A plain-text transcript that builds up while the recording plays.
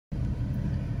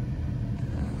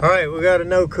All right, we got a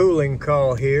no cooling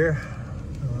call here.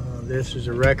 This is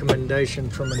a recommendation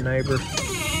from a neighbor.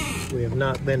 We have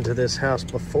not been to this house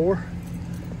before.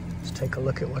 Let's take a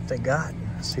look at what they got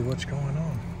and see what's going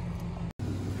on.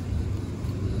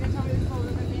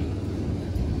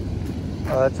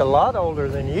 It's a lot older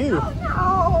than you.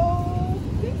 Oh,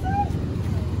 no. Think so?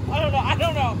 I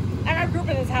don't know. I grew up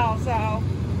in this house, so.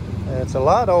 It's a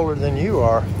lot older than you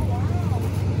are. Oh, wow.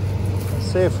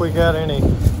 Let's see if we got any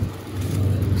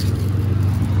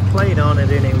plate on it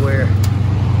anywhere.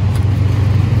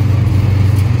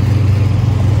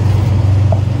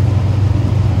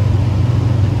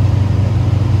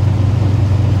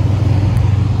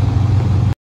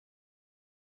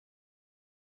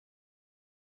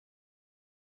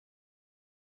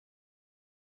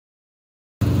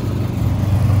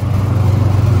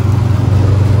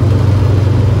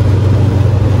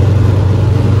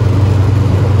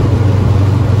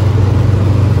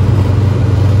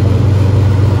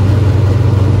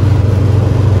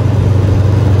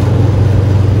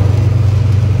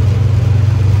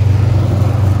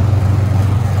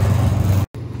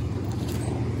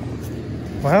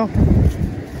 Well,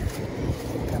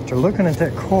 after looking at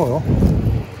that coil,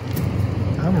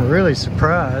 I'm really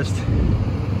surprised.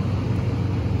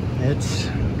 It's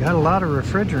got a lot of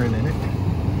refrigerant in it.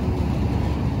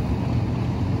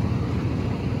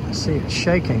 I see it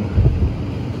shaking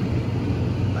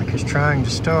like it's trying to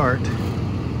start.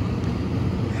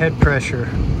 Head pressure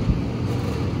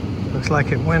looks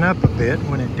like it went up a bit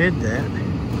when it did that.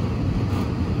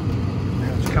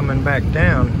 Now it's coming back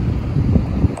down.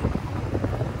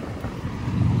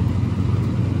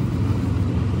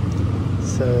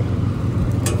 So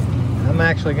I'm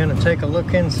actually going to take a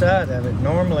look inside of it.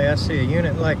 Normally I see a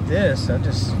unit like this, I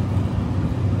just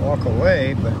walk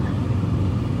away, but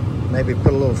maybe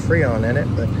put a little Freon in it,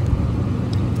 but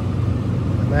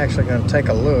I'm actually going to take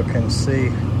a look and see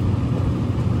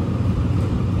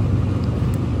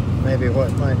maybe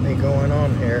what might be going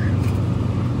on here.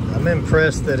 I'm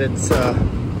impressed that it's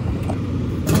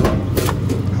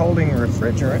holding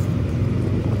refrigerant,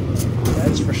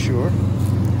 that's for sure.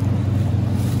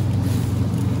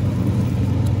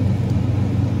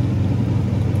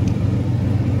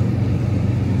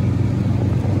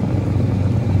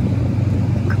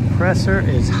 Compressor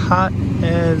is hot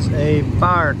as a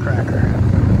firecracker.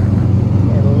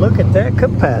 And look at that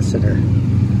capacitor.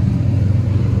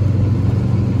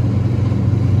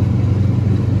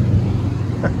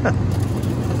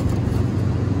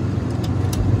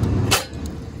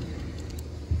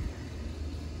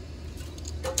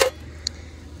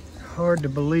 Hard to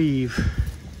believe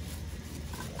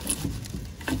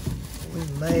we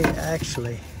may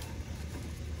actually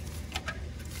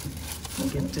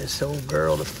get this old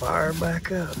girl to fire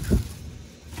back up.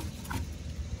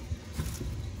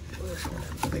 This one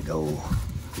has big old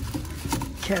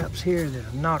caps here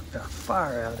that'll knock the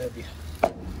fire out of you.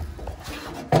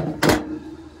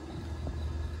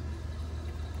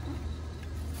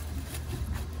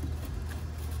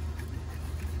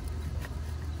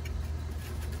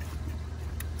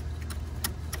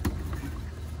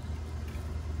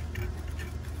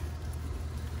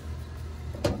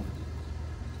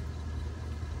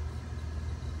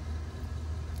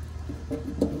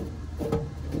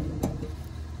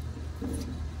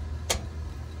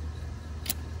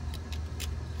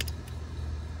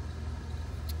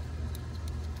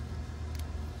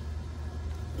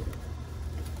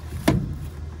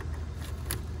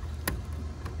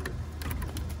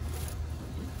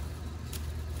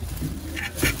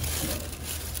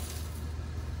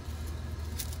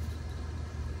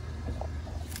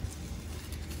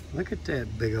 Look at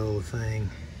that big old thing.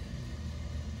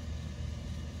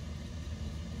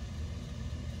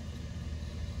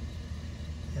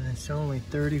 And it's only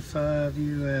 35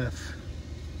 UF.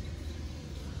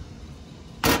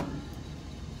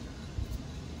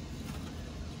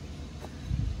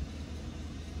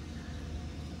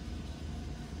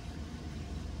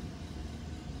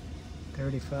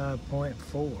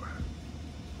 .4.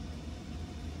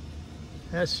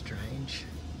 That's strange.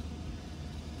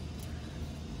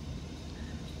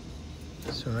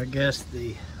 So I guess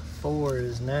the 4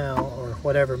 is now, or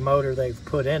whatever motor they've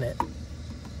put in it,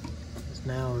 is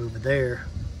now over there.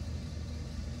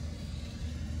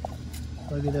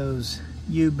 Look at those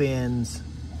U-bends.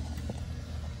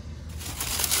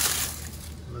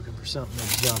 Looking for something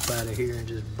to jump out of here and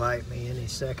just bite me any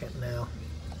second now.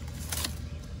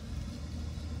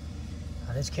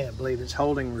 I just can't believe it's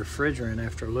holding refrigerant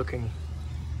after looking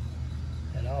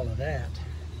at all of that.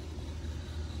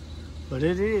 But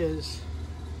it is.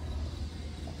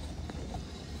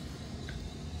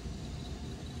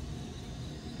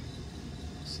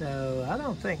 So I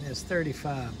don't think that's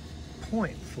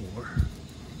 35.4.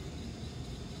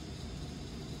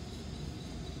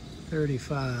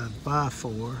 35 by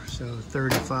 4, so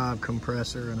 35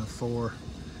 compressor and a 4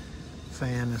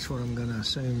 fan. That's what I'm going to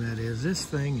assume that is. This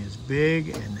thing is big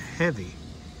and heavy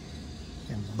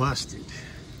and busted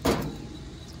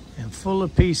and full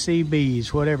of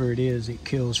PCBs. Whatever it is, it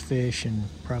kills fish and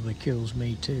probably kills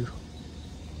me too.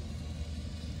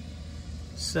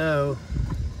 So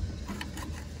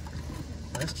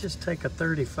let's just take a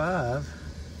 35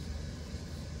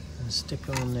 and stick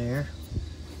on there.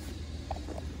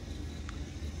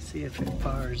 See if it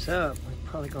fires up. We're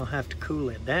probably gonna have to cool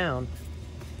it down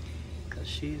because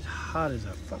she's hot as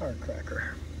a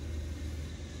firecracker.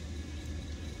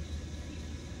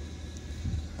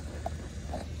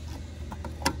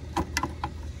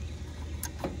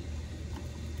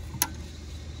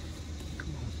 Come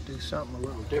on, do something a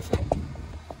little different.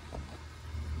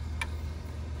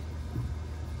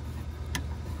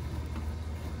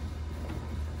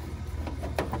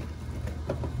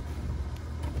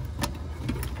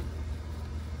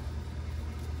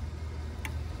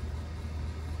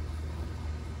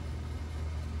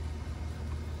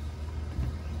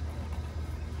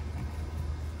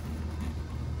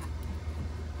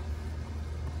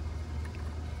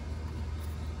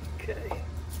 Okay.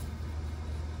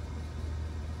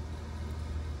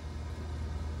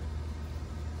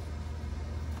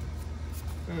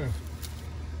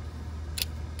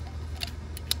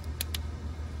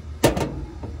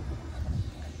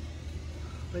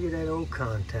 Look at that old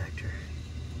contactor.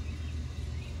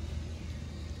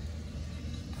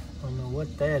 I don't know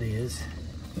what that is,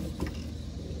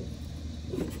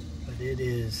 but it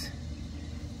is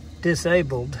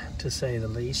disabled, to say the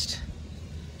least.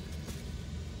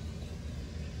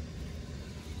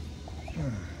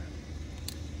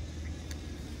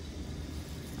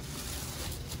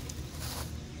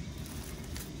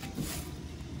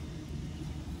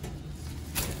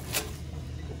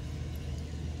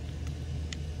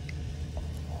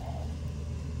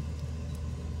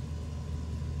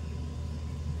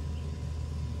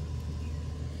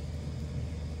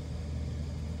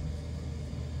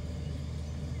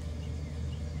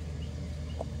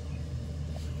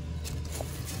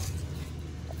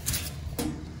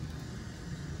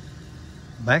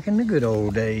 Back in the good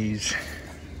old days.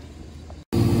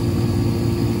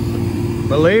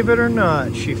 Believe it or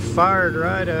not, she fired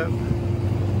right up.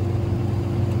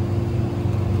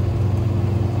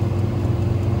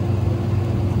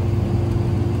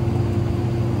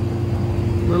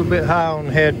 A little bit high on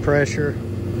head pressure, a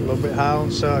little bit high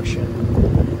on suction.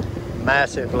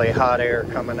 Massively hot air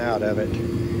coming out of it.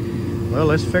 Well,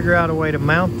 let's figure out a way to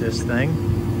mount this thing.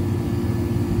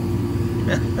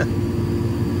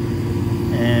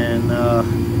 And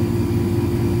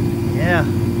yeah,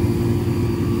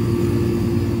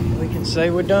 we can say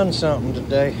we've done something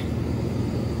today.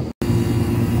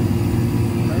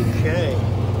 Okay.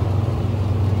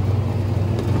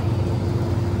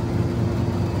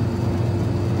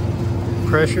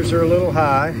 Pressures are a little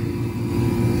high,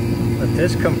 but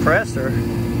this compressor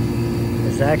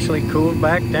is actually cooled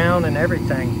back down and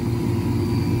everything.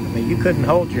 I mean, you couldn't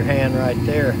hold your hand right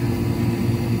there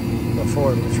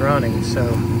before it was running, so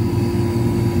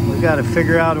we've got to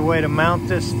figure out a way to mount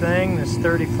this thing, this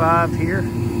 35 here,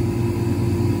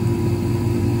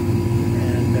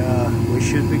 and we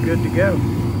should be good to go.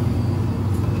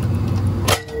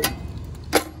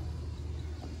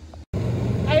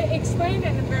 I explained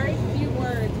it in very few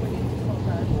words when you told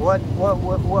her.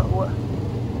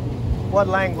 What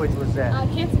language was that?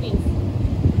 Cantonese.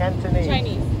 Cantonese.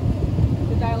 Chinese.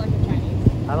 The dialect of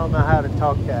Chinese. I don't know how to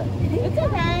talk that. It's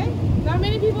okay. Not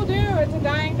many people do. It's a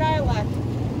dying dialect.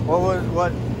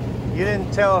 What? You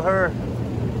didn't tell her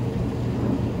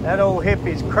that old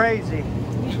hippie's crazy.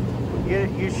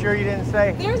 You sure you didn't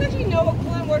say? There's actually no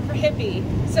equivalent word for hippie.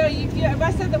 So if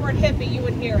I said the word hippie, you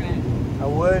would hear it. I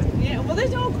would? Yeah, well,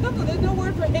 there's no equivalent. There's no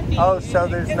word for hippie. Oh, so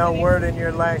there's no word in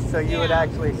your language, so you would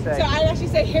actually say. So I'd actually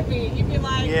say hippie. You'd be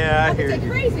like, yeah, I hear you. I could say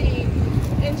crazy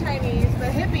in Chinese,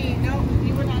 but hippie, no,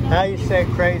 you would not know. How you say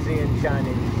crazy in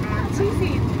Chinese?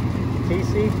 TC.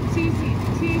 TC? TC.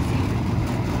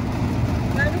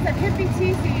 But if it's a hippie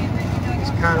TC, then you know.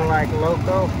 It's kind of like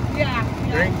loco? Yeah.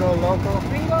 Gringo loco?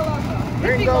 Gringo loco.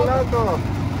 Gringo loco.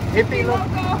 Hippie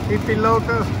loco. Hippie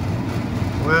loco.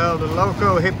 Well, the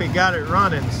loco hippie got it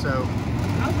running, so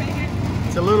I'll take it.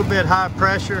 It's a little bit high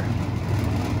pressure.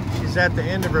 She's at the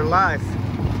end of her life,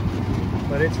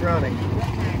 but it's running.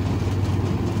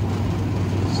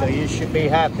 So you should be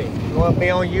happy. You want to be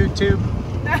on YouTube?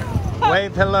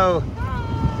 Wave hello.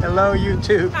 Hello,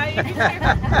 YouTube.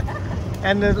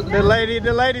 And the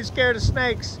lady's scared of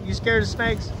snakes. You scared of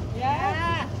snakes?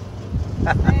 Yeah.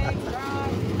 Thanks,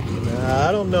 Ron.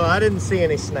 I don't know. I didn't see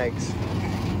any snakes.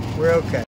 We're okay.